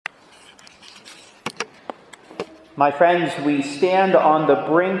My friends, we stand on the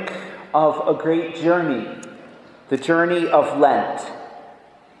brink of a great journey, the journey of Lent.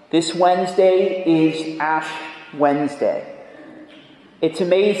 This Wednesday is Ash Wednesday. It's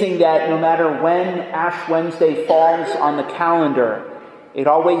amazing that no matter when Ash Wednesday falls on the calendar, it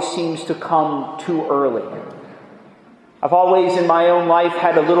always seems to come too early. I've always in my own life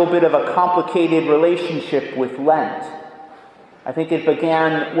had a little bit of a complicated relationship with Lent. I think it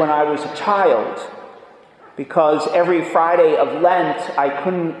began when I was a child, because every Friday of Lent I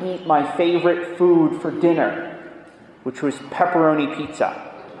couldn't eat my favorite food for dinner, which was pepperoni pizza.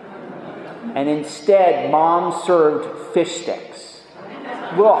 And instead, Mom served fish sticks.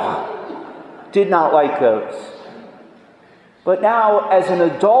 Ugh, did not like those. But now, as an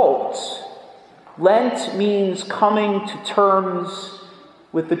adult, Lent means coming to terms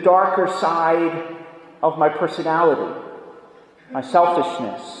with the darker side of my personality, my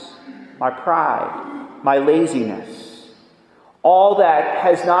selfishness, my pride, my laziness, all that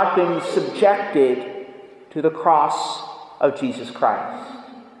has not been subjected to the cross of Jesus Christ.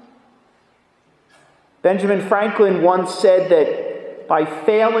 Benjamin Franklin once said that by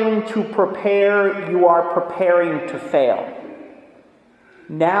failing to prepare, you are preparing to fail.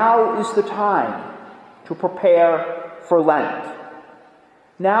 Now is the time to prepare for Lent.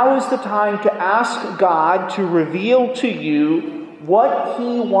 Now is the time to ask God to reveal to you what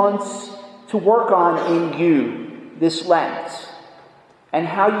He wants to work on in you this Lent and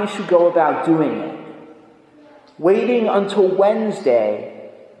how you should go about doing it. Waiting until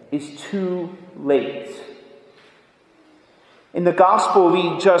Wednesday is too late. In the gospel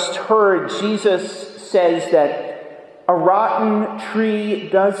we just heard, Jesus says that a rotten tree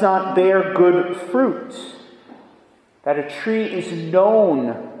does not bear good fruit, that a tree is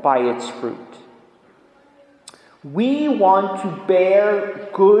known by its fruit. We want to bear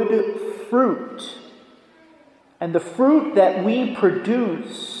good fruit, and the fruit that we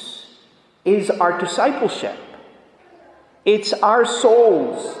produce is our discipleship. It's our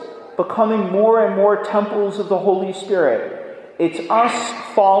souls becoming more and more temples of the Holy Spirit. It's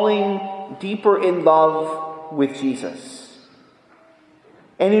us falling deeper in love with Jesus.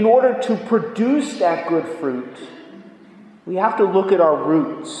 And in order to produce that good fruit, we have to look at our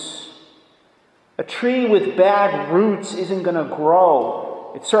roots. A tree with bad roots isn't going to grow.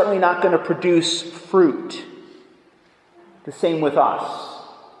 It's certainly not going to produce fruit. The same with us.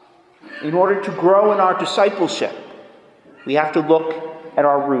 In order to grow in our discipleship, we have to look at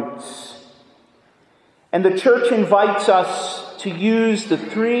our roots. And the church invites us to use the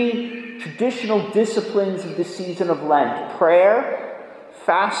three traditional disciplines of the season of Lent: prayer,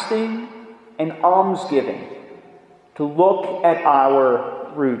 fasting, and almsgiving, to look at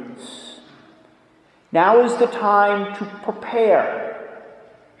our roots. Now is the time to prepare,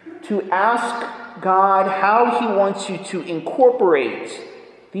 to ask God how He wants you to incorporate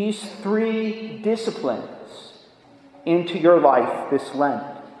these three disciplines into your life this Lent.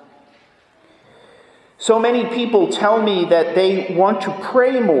 So many people tell me that they want to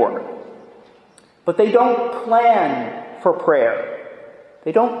pray more, but they don't plan for prayer.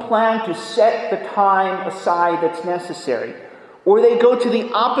 They don't plan to set the time aside that's necessary. Or they go to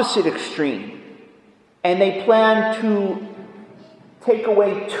the opposite extreme, and they plan to take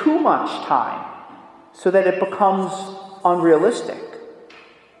away too much time so that it becomes unrealistic.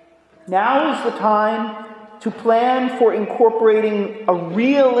 Now is the time to plan for incorporating a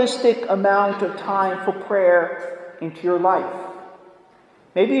realistic amount of time for prayer into your life.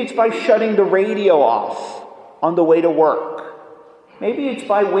 Maybe it's by shutting the radio off on the way to work. Maybe it's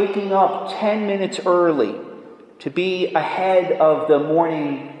by waking up 10 minutes early to be ahead of the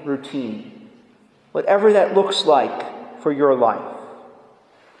morning routine. Whatever that looks like for your life.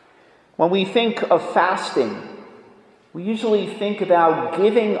 When we think of fasting, we usually think about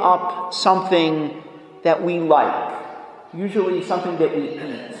giving up something that we like, usually something that we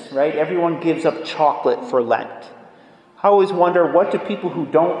eat, right? Everyone gives up chocolate for Lent. I always wonder, what do people who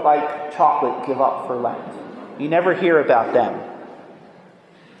don't like chocolate give up for Lent? You never hear about them.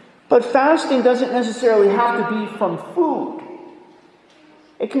 But fasting doesn't necessarily have to be from food.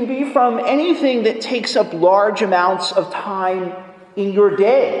 It can be from anything that takes up large amounts of time in your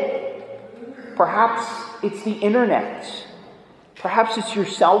day. Perhaps it's the internet. Perhaps it's your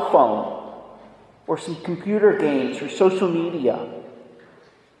cell phone, or some computer games, or social media.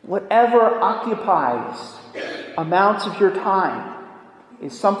 Whatever occupies amounts of your time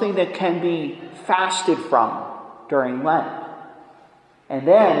is something that can be fasted from during Lent. And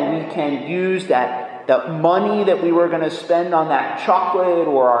then we can use that money that we were going to spend on that chocolate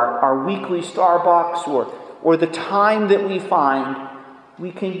or our weekly Starbucks or the time that we find,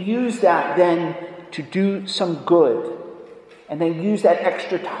 we can use that then to do some good, and then use that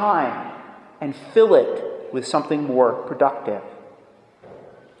extra time and fill it with something more productive.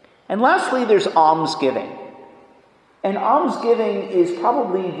 And lastly, there's almsgiving. And almsgiving is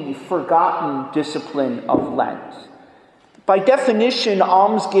probably the forgotten discipline of Lent. By definition,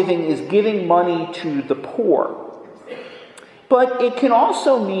 almsgiving is giving money to the poor. But it can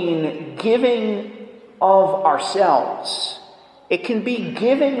also mean giving of ourselves. It can be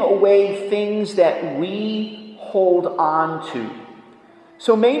giving away things that we hold on to.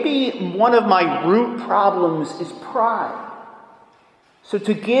 So maybe one of my root problems is pride. So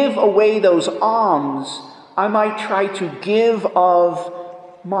to give away those alms, I might try to give of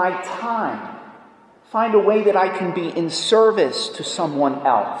my time. Find a way that I can be in service to someone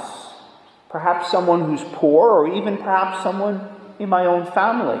else. Perhaps someone who's poor, or even perhaps someone in my own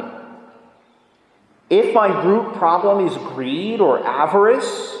family. If my root problem is greed or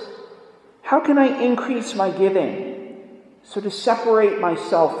avarice, how can I increase my giving? So to separate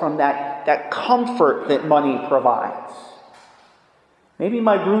myself from that comfort that money provides. Maybe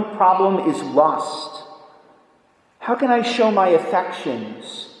my root problem is lust. How can I show my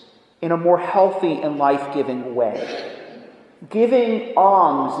affections in a more healthy and life-giving way? Giving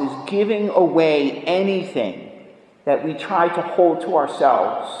alms is giving away anything that we try to hold to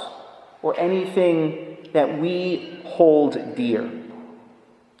ourselves or anything that we hold dear.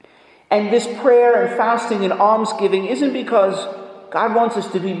 And this prayer and fasting and almsgiving isn't because God wants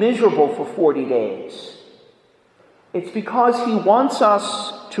us to be miserable for 40 days. It's because He wants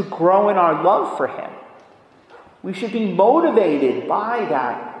us to grow in our love for Him. We should be motivated by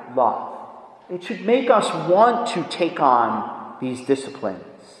that love. It should make us want to take on these disciplines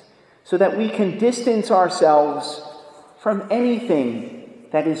so that we can distance ourselves from anything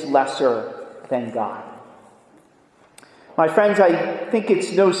that is lesser than God. My friends, I think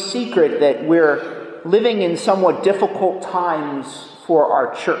it's no secret that we're living in somewhat difficult times for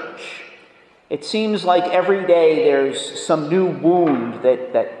our church. It seems like every day there's some new wound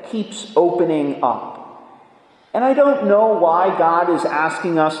that keeps opening up. And I don't know why God is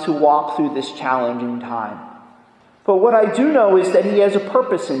asking us to walk through this challenging time. But what I do know is that He has a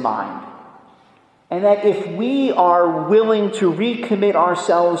purpose in mind. And that if we are willing to recommit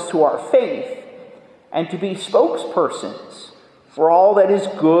ourselves to our faith and to be spokespersons for all that is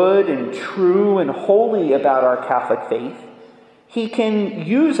good and true and holy about our Catholic faith, He can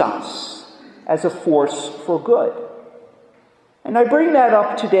use us as a force for good. And I bring that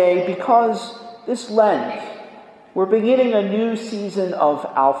up today because this Lent, we're beginning a new season of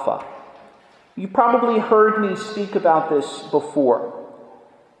Alpha. You probably heard me speak about this before.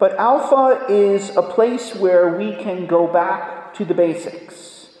 But Alpha is a place where we can go back to the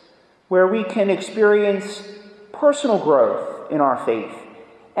basics, where we can experience personal growth in our faith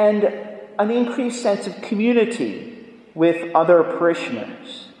and an increased sense of community with other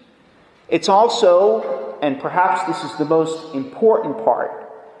parishioners. It's also, and perhaps this is the most important part,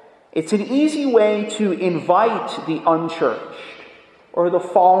 it's an easy way to invite the unchurched or the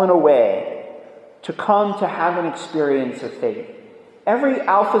fallen away to come to have an experience of faith. Every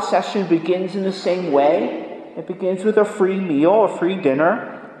Alpha session begins in the same way. It begins with a free meal, a free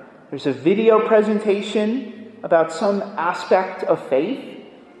dinner. There's a video presentation about some aspect of faith.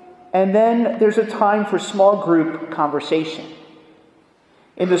 And then there's a time for small group conversation.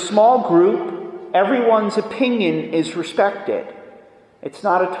 In the small group, everyone's opinion is respected. It's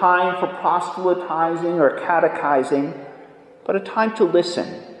not a time for proselytizing or catechizing, but a time to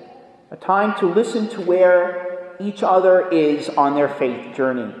listen. A time to listen to where each other is on their faith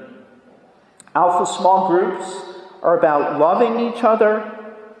journey. Alpha small groups are about loving each other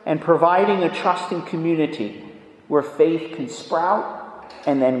and providing a trusting community where faith can sprout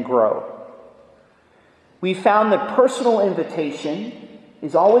and then grow. We found that personal invitation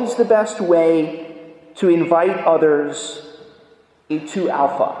is always the best way to invite others to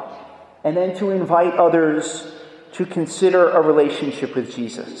Alpha, and then to invite others to consider a relationship with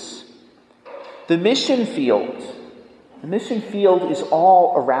Jesus. The mission field is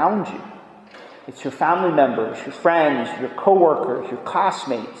all around you. It's your family members, your friends, your coworkers, your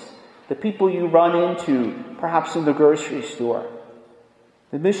classmates, the people you run into, perhaps in the grocery store.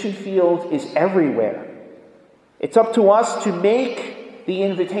 The mission field is everywhere. It's up to us to make the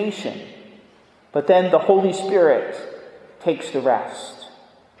invitation, but then the Holy Spirit takes the rest.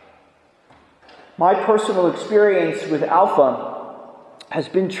 My personal experience with Alpha has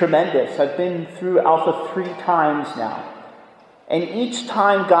been tremendous. I've been through Alpha 3 times now. And each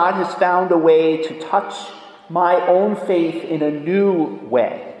time God has found a way to touch my own faith in a new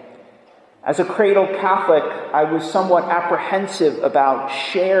way. As a cradle Catholic, I was somewhat apprehensive about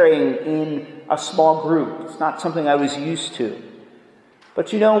sharing in a small group. It's not something I was used to.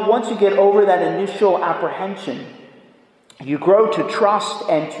 But once you get over that initial apprehension, you grow to trust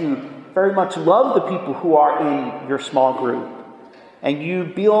and to very much love the people who are in your small group. And you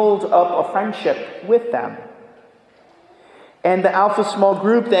build up a friendship with them. And the Alpha small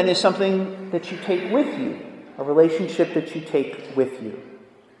group then is something that you take with you, a relationship that you take with you.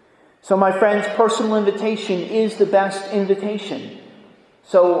 So my friends, personal invitation is the best invitation.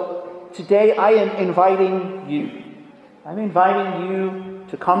 So today I am inviting you. I'm inviting you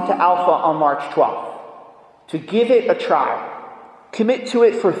to come to Alpha on March 12th, to give it a try. Commit to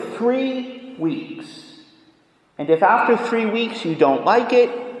it for 3 weeks. And if after 3 weeks you don't like it,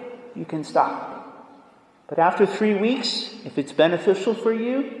 you can stop. But after 3 weeks, if it's beneficial for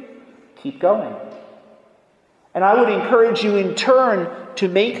you, keep going. And I would encourage you in turn to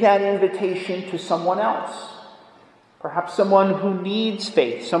make that invitation to someone else. Perhaps someone who needs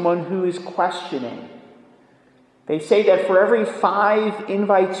faith, someone who is questioning. They say that for every 5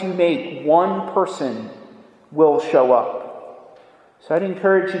 invites you make, 1 person will show up. So I'd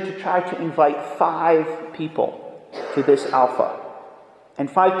encourage you to try to invite 5 people to this Alpha. And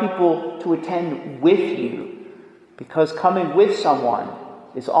 5 people to attend with you, because coming with someone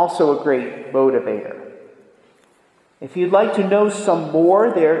is also a great motivator. If you'd like to know some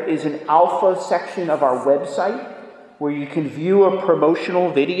more, there is an Alpha section of our website where you can view a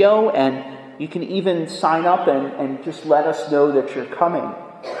promotional video, and you can even sign up and just let us know that you're coming.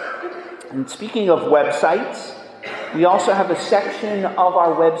 And speaking of websites, we also have a section of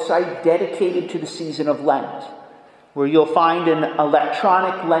our website dedicated to the season of Lent, where you'll find an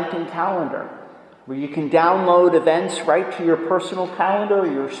electronic Lenten calendar, where you can download events right to your personal calendar or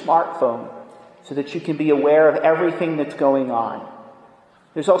your smartphone, so that you can be aware of everything that's going on.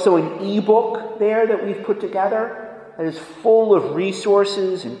 There's also an ebook there that we've put together that is full of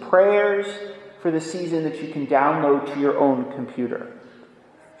resources and prayers for the season that you can download to your own computer.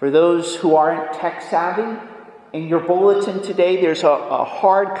 For those who aren't tech savvy, in your bulletin today there's a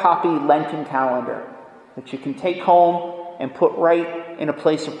hard copy Lenten calendar that you can take home and put right in a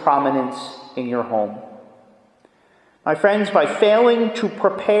place of prominence in your home. My friends, by failing to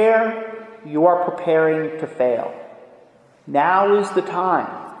prepare, you are preparing to fail. Now is the time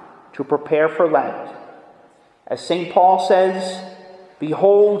to prepare for Lent. As St. Paul says,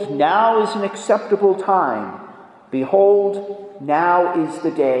 "Behold, now is an acceptable time. Behold, now is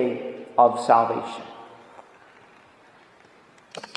the day of salvation."